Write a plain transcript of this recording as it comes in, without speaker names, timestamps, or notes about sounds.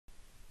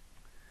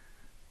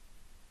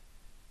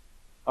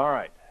All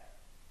right.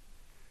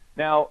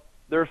 Now,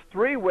 there's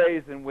three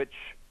ways in which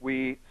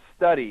we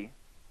study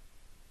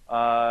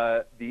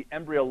the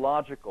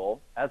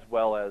embryological as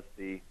well as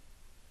the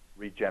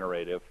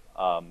regenerative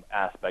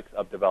aspects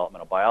of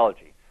developmental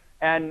biology.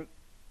 And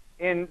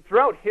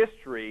throughout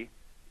history,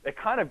 they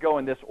kind of go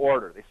in this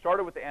order. They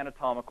started with the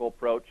anatomical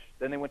approach,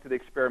 then they went to the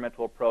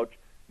experimental approach.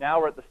 Now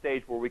we're at the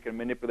stage where we can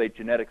manipulate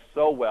genetics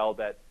so well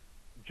that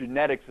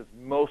genetics is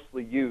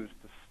mostly used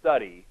to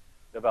study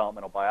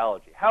developmental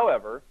biology.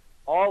 However,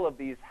 all of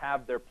these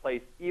have their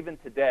place even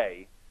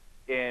today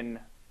in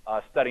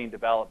studying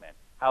development.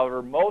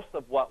 However, most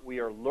of what we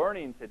are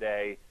learning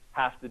today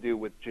has to do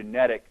with the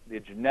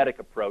genetic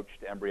approach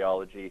to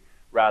embryology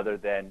rather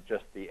than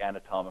just the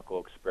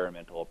anatomical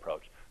experimental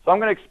approach. So I'm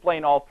going to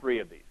explain all three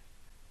of these.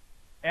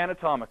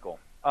 Anatomical.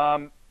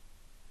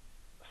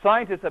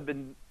 Scientists have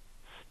been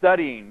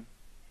studying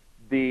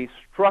the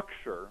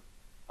structure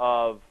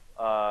of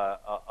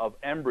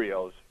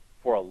embryos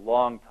for a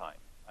long time.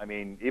 I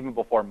mean, even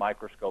before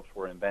microscopes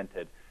were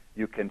invented,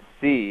 you can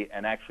see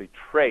and actually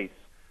trace,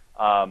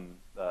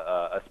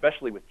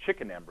 especially with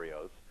chicken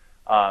embryos,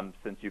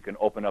 since you can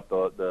open up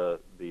the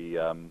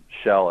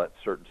shell at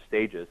certain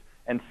stages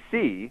and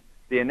see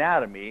the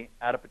anatomy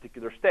at a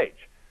particular stage.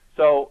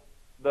 So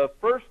the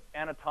first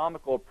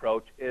anatomical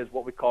approach is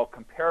what we call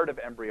comparative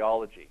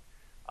embryology,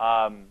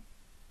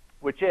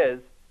 which is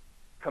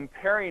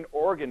comparing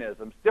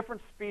organisms,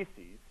 different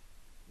species,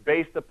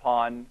 based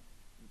upon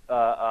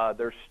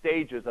their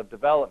stages of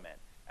development.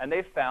 And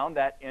they found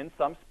that in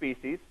some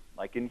species,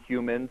 like in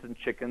humans and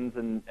chickens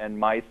and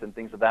mice and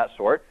things of that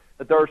sort,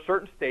 that there are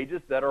certain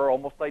stages that are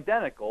almost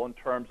identical in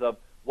terms of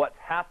what's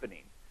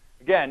happening.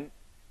 Again,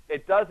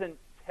 it doesn't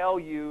tell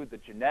you the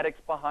genetics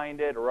behind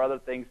it or other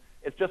things.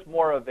 It's just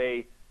more of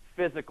a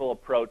physical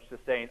approach to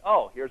saying,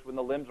 oh, here's when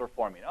the limbs are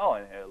forming. Oh,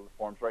 and it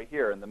forms right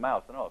here in the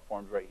mouse. And oh, it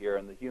forms right here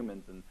in the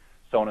humans, and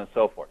so on and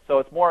so forth. So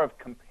it's more of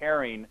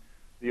comparing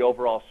the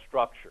overall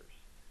structures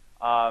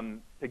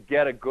to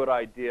get a good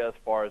idea as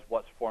far as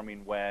what's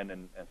forming when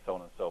and so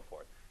on and so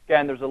forth.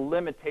 Again, there's a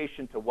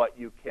limitation to what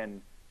you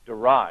can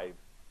derive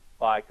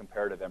by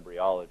comparative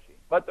embryology.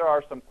 But there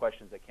are some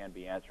questions that can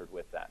be answered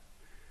with that.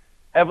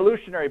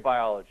 Evolutionary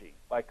biology,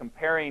 by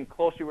comparing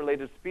closely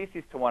related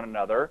species to one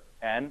another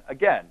and,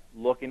 again,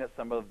 looking at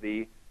some of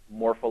the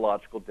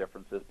morphological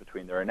differences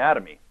between their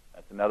anatomy.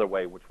 That's another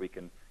way which we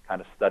can kind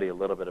of study a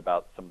little bit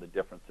about some of the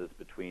differences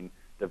between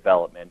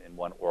development in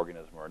one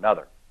organism or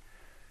another.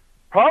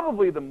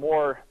 Probably the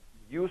more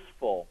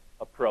useful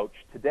approach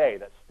today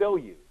that's still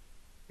used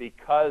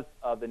because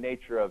of the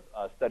nature of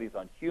studies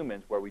on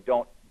humans, where we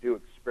don't do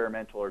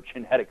experimental or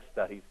genetic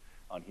studies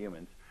on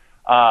humans,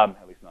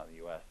 at least not in the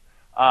U.S.,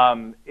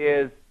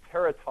 is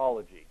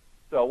teratology.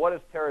 So what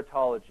is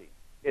teratology?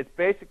 It's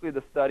basically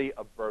the study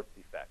of birth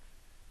defects.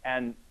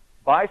 And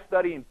by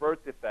studying birth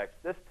defects,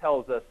 this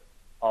tells us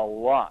a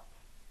lot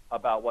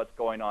about what's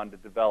going on in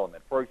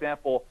development. For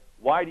example,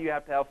 why do you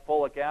have to have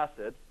folic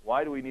acid?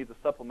 Why do we need to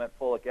supplement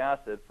folic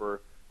acid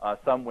for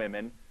some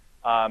women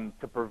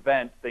to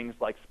prevent things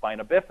like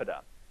spina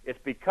bifida? It's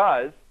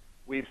because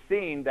we've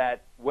seen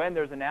that when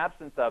there's an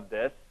absence of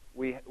this,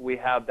 we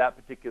have that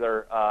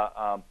particular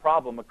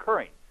problem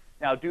occurring.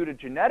 Now, due to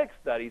genetic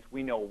studies,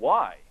 we know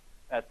why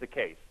that's the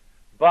case.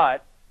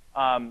 But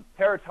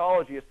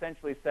teratology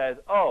essentially says,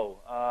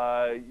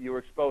 oh, you were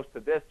exposed to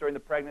this during the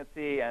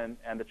pregnancy and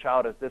the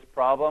child has this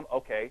problem.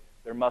 Okay,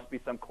 there must be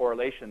some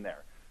correlation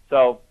there.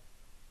 So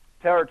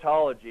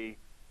teratology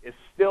is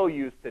still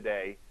used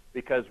today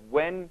because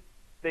when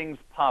things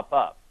pop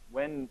up,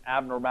 when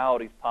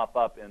abnormalities pop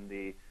up in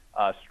the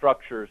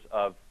structures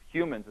of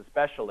humans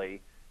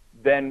especially,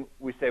 then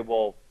we say,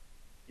 well,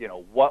 you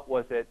know, what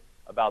was it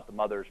about the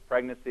mother's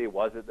pregnancy?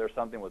 Was there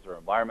something? Was there an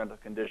environmental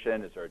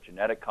condition? Is there a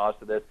genetic cause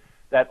to this?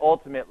 That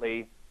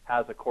ultimately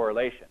has a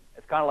correlation.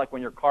 It's kind of like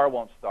when your car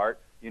won't start.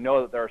 You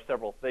know that there are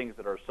several things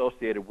that are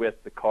associated with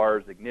the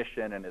car's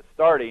ignition and its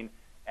starting,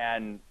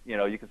 and you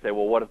know you can say,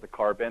 well, what has the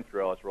car been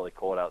through? Oh, it's really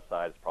cold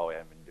outside. It's probably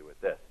having to do with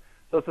this.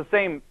 So it's the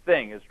same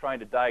thing as trying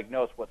to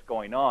diagnose what's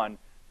going on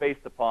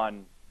based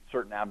upon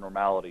certain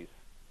abnormalities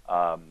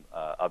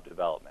of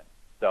development.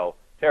 So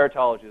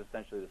teratology is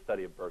essentially the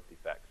study of birth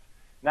defects.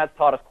 And that's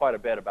taught us quite a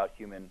bit about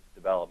human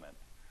development.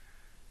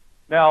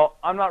 Now,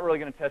 I'm not really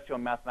going to test you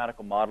on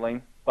mathematical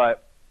modeling,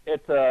 but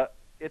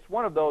it's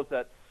one of those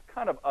that's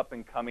kind of up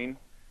and coming.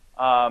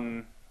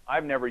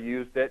 I've never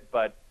used it,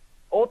 but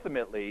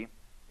ultimately,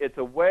 it's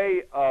a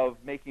way of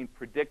making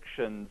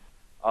predictions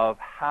of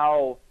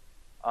how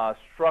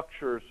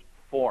structures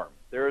form.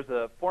 There is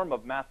a form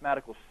of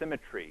mathematical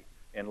symmetry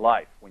in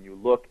life when you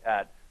look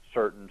at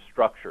certain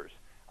structures.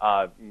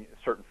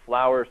 Certain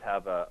flowers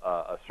have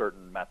a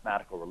certain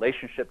mathematical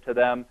relationship to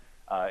them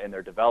in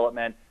their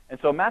development. And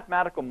so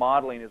mathematical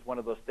modeling is one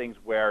of those things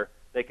where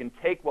they can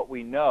take what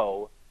we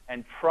know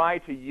and try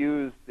to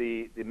use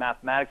the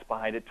mathematics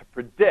behind it to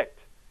predict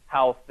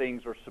how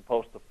things are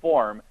supposed to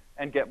form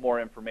and get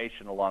more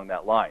information along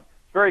that line.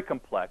 It's very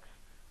complex,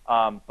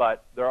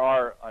 but there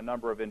are a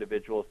number of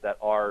individuals that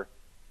are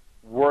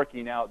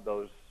working out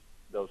those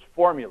those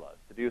formulas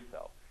to do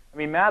so. I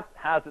mean, math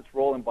has its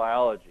role in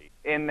biology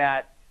in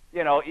that,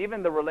 you know,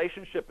 even the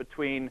relationship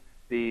between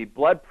the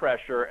blood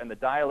pressure and the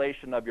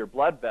dilation of your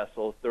blood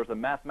vessels, there's a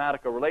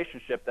mathematical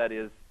relationship that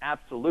is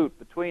absolute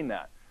between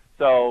that.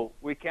 So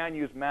we can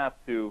use math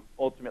to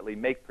ultimately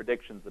make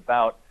predictions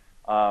about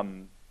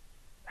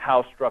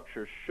how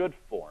structures should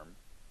form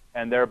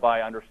and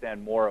thereby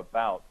understand more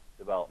about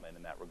development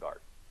in that regard.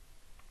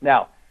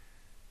 Now,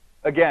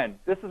 again,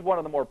 this is one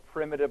of the more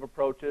primitive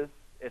approaches.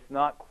 It's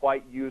not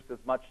quite used as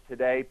much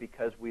today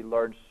because we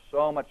learned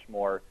so much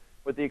more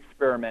with the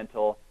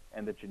experimental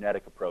and the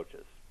genetic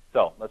approaches.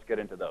 So let's get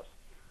into those.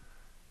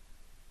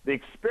 The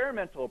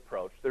experimental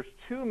approach, there's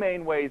two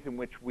main ways in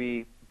which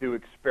we do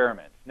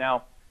experiments.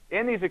 Now,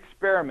 in these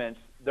experiments,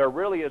 there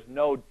really is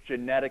no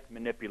genetic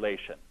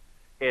manipulation.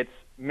 It's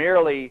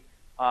merely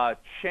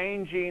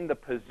changing the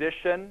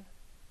position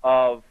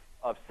of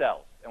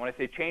cells. And when I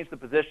say change the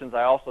positions,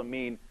 I also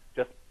mean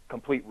just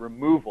complete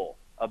removal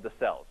of the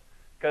cells.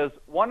 Because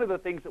one of the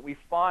things that we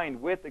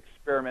find with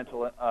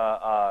experimental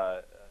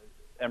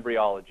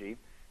embryology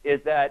is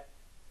that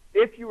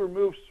if you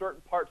remove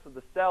certain parts of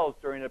the cells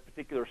during a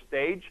particular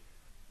stage,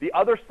 the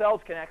other cells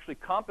can actually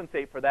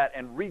compensate for that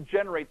and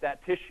regenerate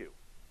that tissue,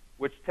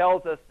 which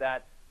tells us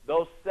that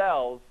those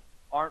cells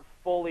aren't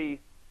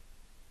fully,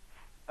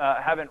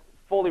 haven't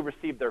fully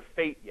received their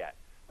fate yet.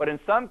 But in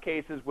some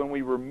cases, when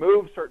we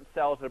remove certain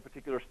cells at a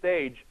particular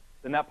stage,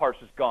 then that part's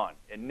just gone.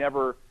 It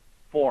never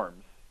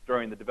forms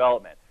during the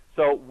development.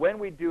 So when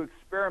we do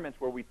experiments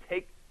where we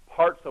take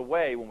parts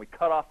away, when we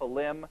cut off a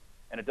limb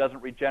and it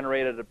doesn't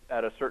regenerate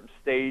at a certain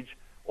stage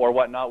or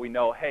whatnot, we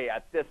know, hey,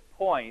 at this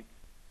point,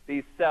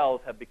 these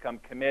cells have become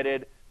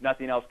committed.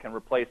 Nothing else can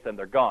replace them.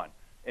 They're gone.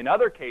 In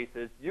other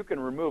cases, you can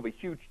remove a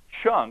huge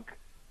chunk,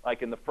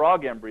 like in the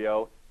frog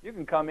embryo. You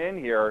can come in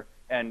here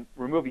and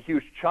remove a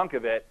huge chunk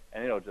of it,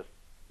 and it'll just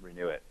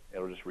renew it.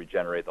 It'll just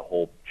regenerate the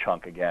whole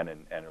chunk again,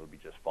 and it'll be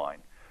just fine.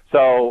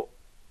 So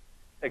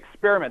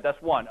experiment,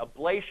 that's one.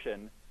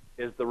 Ablation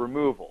is the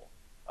removal.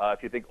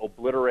 If you think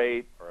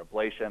obliterate or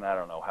ablation, I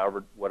don't know,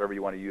 however, whatever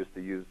you want to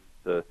use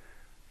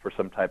for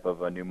some type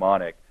of a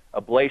mnemonic.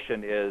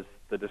 Ablation is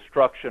the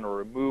destruction or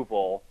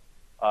removal.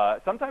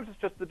 Sometimes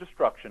it's just the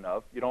destruction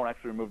of. You don't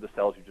actually remove the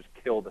cells, you just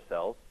kill the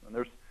cells. And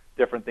there's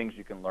different things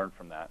you can learn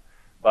from that.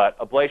 But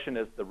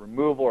ablation is the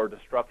removal or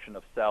destruction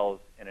of cells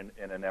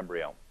in an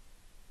embryo.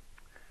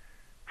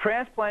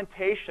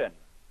 Transplantation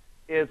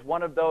is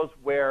one of those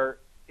where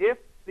if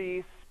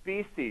the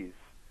species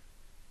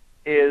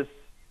is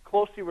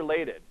closely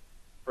related,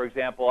 for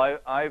example,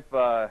 I've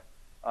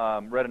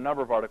read a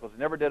number of articles, I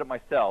never did it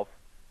myself,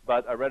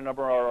 but I read a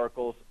number of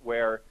articles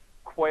where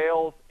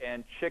quails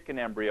and chicken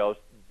embryos,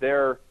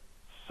 they're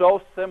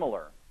so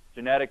similar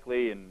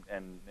genetically and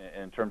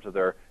in terms of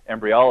their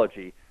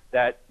embryology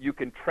that you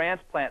can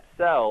transplant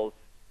cells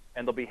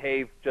and they'll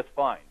behave just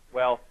fine.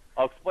 Well,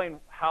 I'll explain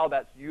how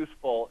that's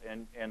useful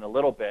in a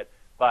little bit,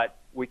 but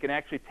we can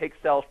actually take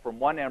cells from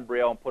one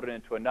embryo and put it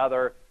into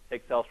another,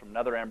 take cells from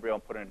another embryo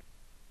and put it into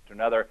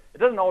another. It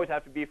doesn't always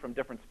have to be from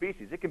different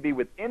species. It can be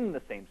within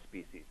the same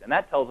species, and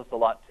that tells us a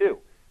lot too.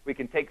 We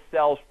can take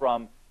cells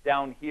from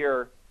down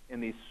here in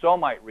the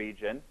somite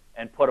region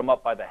and put them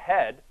up by the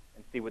head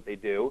and see what they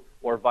do,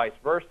 or vice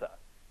versa.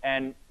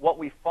 And what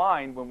we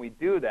find when we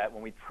do that,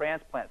 when we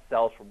transplant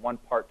cells from one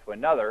part to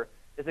another,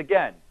 is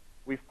again,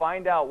 we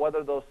find out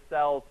whether those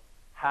cells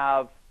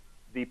have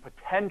the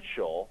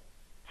potential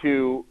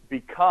to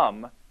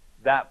become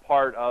that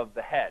part of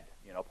the head,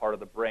 you know, part of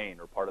the brain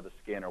or part of the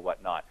skin or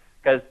whatnot.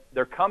 Because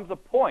there comes a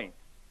point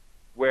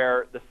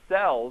where the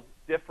cells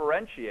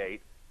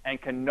differentiate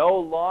and can no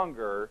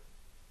longer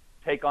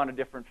take on a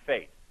different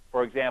fate.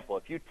 For example,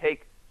 if you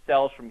take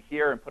cells from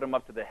here and put them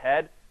up to the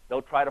head,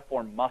 they'll try to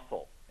form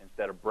muscle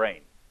instead of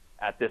brain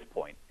at this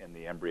point in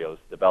the embryo's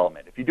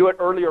development. If you do it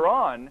earlier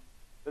on,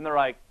 then they're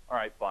like, all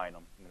right, fine,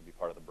 I'm going to be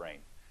part of the brain.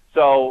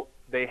 So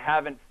they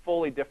haven't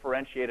fully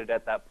differentiated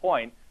at that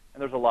point,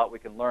 and there's a lot we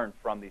can learn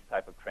from these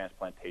type of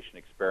transplantation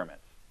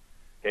experiments.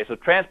 Okay, so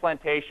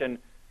transplantation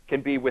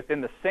can be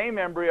within the same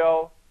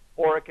embryo,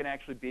 or it can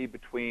actually be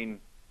between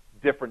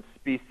different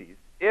species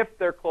if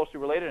they're closely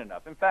related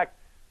enough. In fact,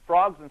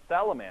 frogs and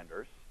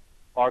salamanders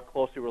are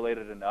closely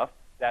related enough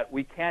that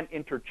we can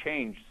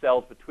interchange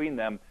cells between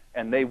them,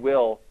 and they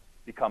will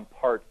become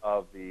part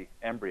of the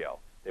embryo.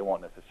 They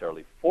won't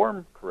necessarily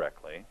form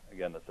correctly.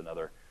 Again, that's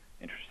another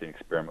interesting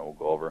experiment we'll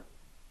go over.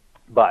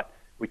 But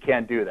we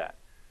can do that.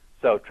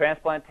 So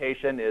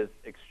transplantation is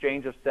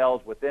exchange of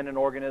cells within an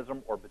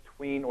organism or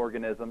between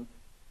organisms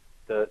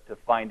to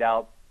find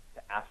out,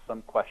 to ask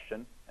some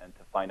question and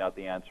to find out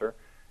the answer.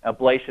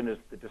 Ablation is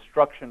the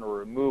destruction or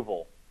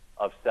removal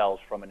of cells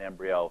from an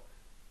embryo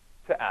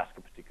to ask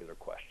a particular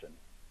question.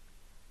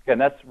 Again,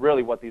 that's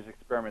really what these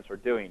experiments are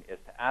doing, is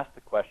to ask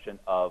the question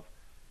of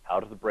how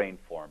does the brain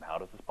form, how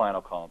does the spinal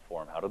column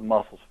form, how do the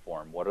muscles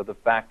form, what are the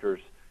factors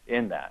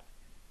in that.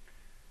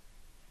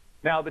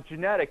 Now, the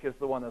genetic is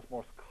the one that's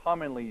most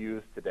commonly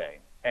used today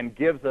and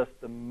gives us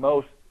the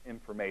most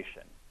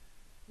information.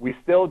 We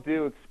still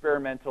do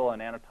experimental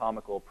and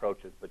anatomical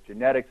approaches, but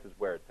genetics is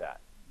where it's at.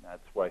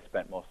 That's where I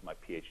spent most of my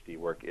PhD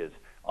work, is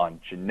on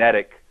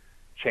genetic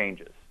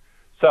changes.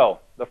 So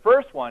the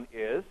first one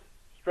is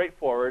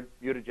straightforward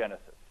mutagenesis,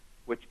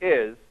 which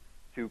is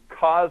to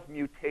cause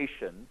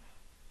mutations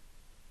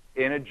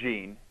in a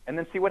gene and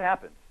then see what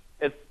happens.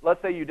 It's,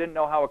 let's say you didn't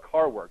know how a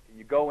car worked, and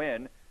you go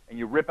in and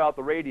you rip out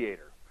the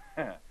radiator.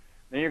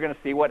 Then you're going to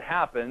see what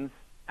happens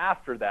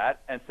after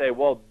that and say,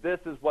 well, this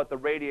is what the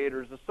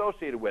radiator is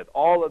associated with,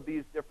 all of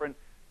these different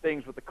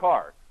things with the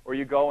car. Or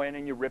you go in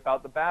and you rip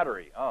out the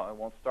battery. Oh, it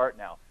won't start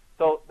now.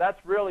 So that's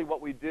really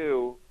what we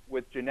do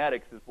with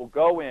genetics, is we'll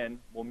go in,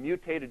 we'll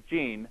mutate a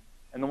gene,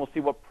 and then we'll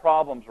see what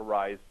problems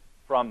arise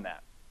from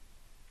that.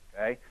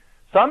 Okay?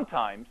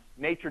 Sometimes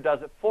nature does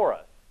it for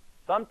us.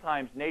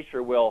 Sometimes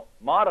nature will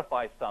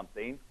modify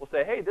something. We'll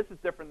say, hey, this is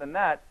different than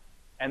that.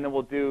 And then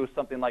we'll do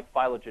something like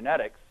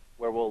phylogenetics,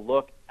 where we'll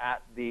look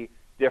at the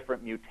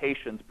different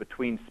mutations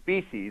between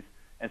species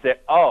and say,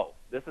 oh,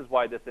 this is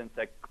why this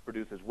insect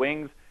produces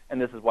wings,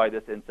 and this is why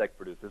this insect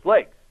produces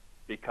legs,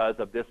 because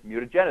of this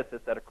mutagenesis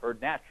that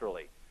occurred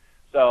naturally.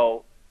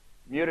 So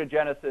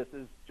mutagenesis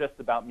is just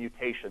about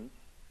mutations,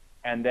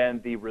 and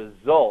then the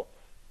results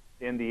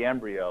in the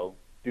embryo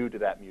due to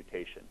that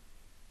mutation.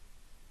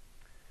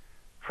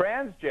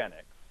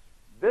 Transgenics,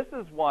 this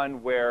is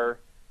one where,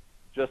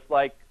 just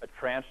like a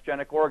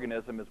transgenic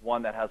organism is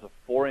one that has a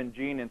foreign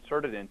gene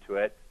inserted into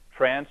it,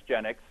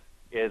 transgenics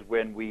is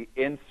when we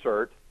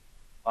insert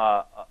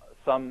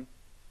some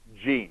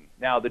gene.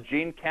 Now, the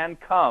gene can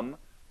come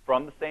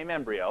from the same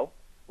embryo,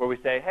 where we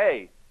say,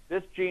 hey,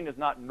 this gene is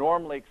not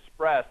normally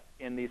expressed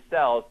in these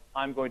cells.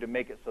 I'm going to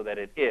make it so that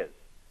it is.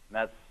 And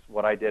that's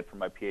what I did for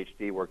my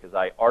PhD work, is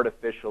I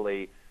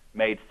artificially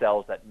made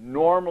cells that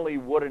normally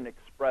wouldn't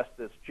express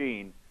this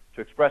gene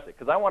to express it,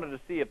 because I wanted to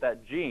see if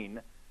that gene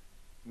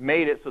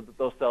made it so that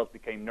those cells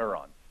became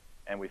neurons.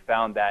 And we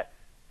found that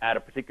at a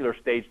particular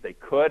stage they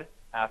could,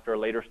 after a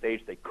later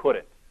stage they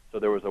couldn't. So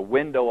there was a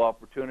window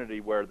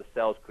opportunity where the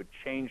cells could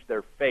change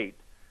their fate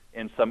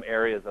in some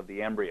areas of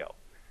the embryo.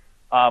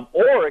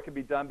 Or it could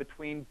be done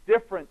between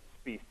different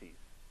species.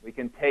 We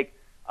can take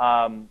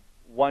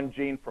one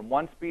gene from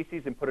one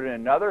species and put it in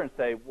another and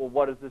say, well,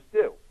 what does this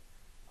do?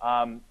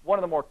 One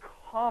of the more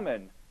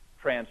common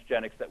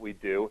transgenics that we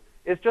do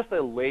is just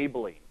a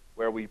labeling,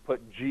 where we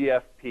put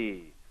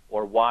GFP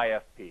or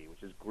YFP,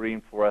 which is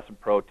green fluorescent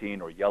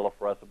protein or yellow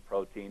fluorescent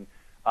protein.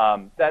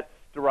 That's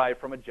derived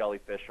from a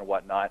jellyfish or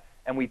whatnot.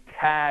 And we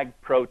tag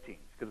proteins,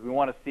 because we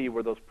want to see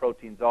where those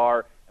proteins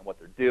are and what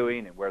they're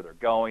doing and where they're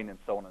going and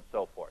so on and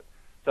so forth.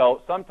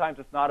 So sometimes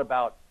it's not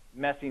about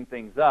messing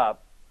things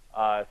up,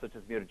 such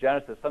as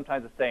mutagenesis.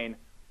 Sometimes it's saying,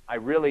 I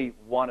really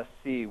want to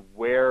see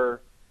where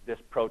this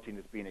protein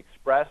is being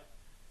expressed,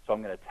 so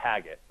I'm going to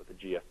tag it with a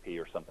GFP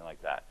or something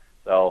like that.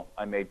 So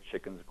I made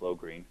chickens glow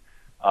green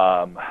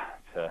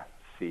to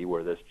see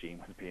where this gene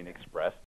was being expressed.